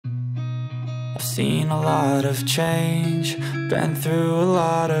I've seen a lot of change, been through a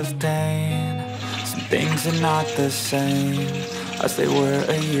lot of pain. Some things are not the same as they were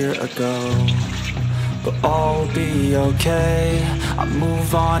a year ago, but all will be okay. I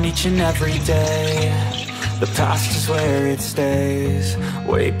move on each and every day. The past is where it stays,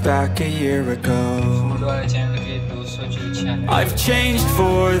 way back a year ago. I've changed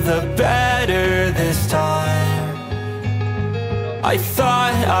for the better this time. I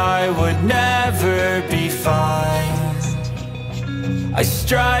thought I would never be fine. I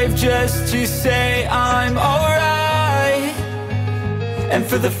strive just to say I'm alright, and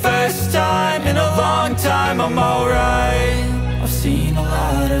for the first time in a long time I'm alright. I've seen a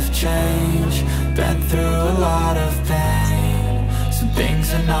lot of change, been through a lot of pain. Some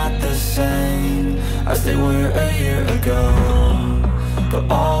things are not the same as they were a year ago, but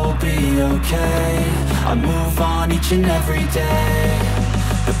all will be okay. I move on each and every day.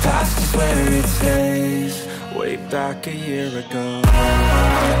 The past is where it stays, way back a year ago.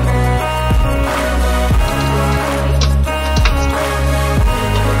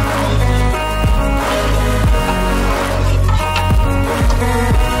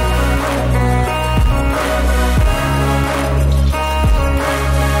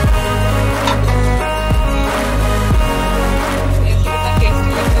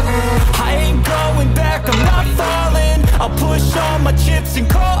 I'll push all my chips and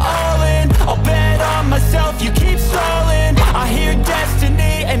call all in. I'll bet on myself, you keep stalling. I hear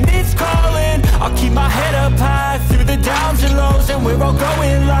destiny and it's calling. I'll keep my head up high through the downs and lows, and we're all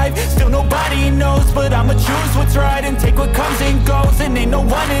going live. Still nobody knows, but I'ma choose what's right and take what comes and goes. And ain't no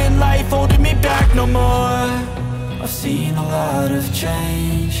one in life holding me back no more. I've seen a lot of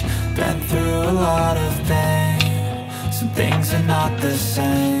change, been through a lot of pain. Some things are not the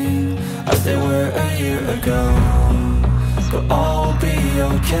same as they were a year ago, but all will be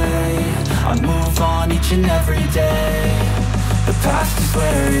okay. I move on each and every day. The past is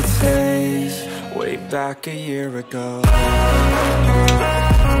where it stays, way back a year ago.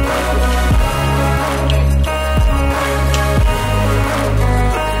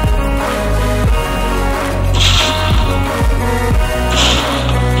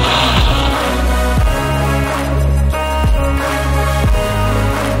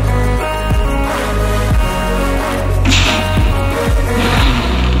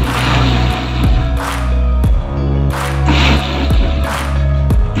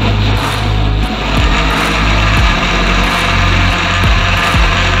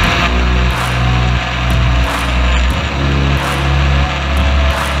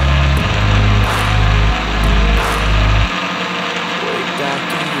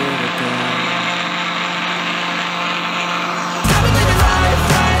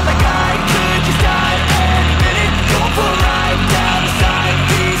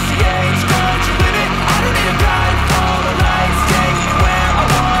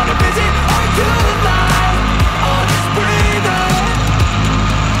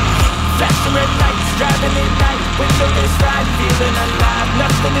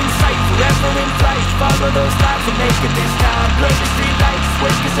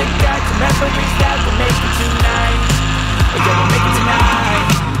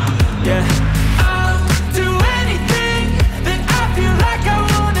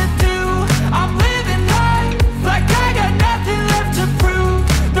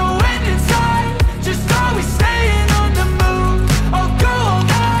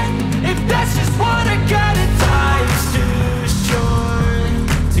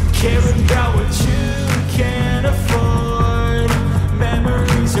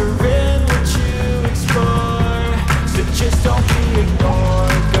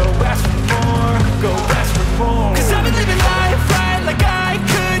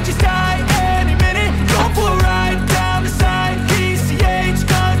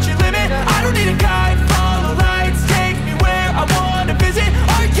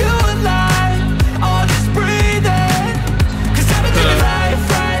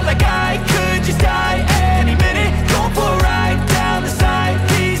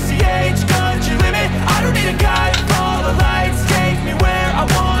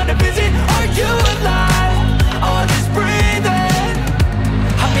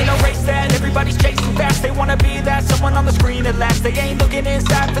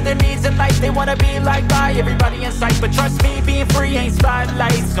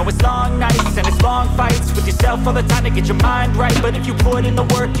 All the time to get your mind right, but if you put in the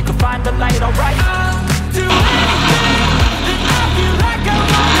work, you can find the light, alright? I'll do anything that I feel like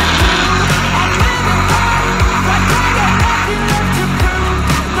I want.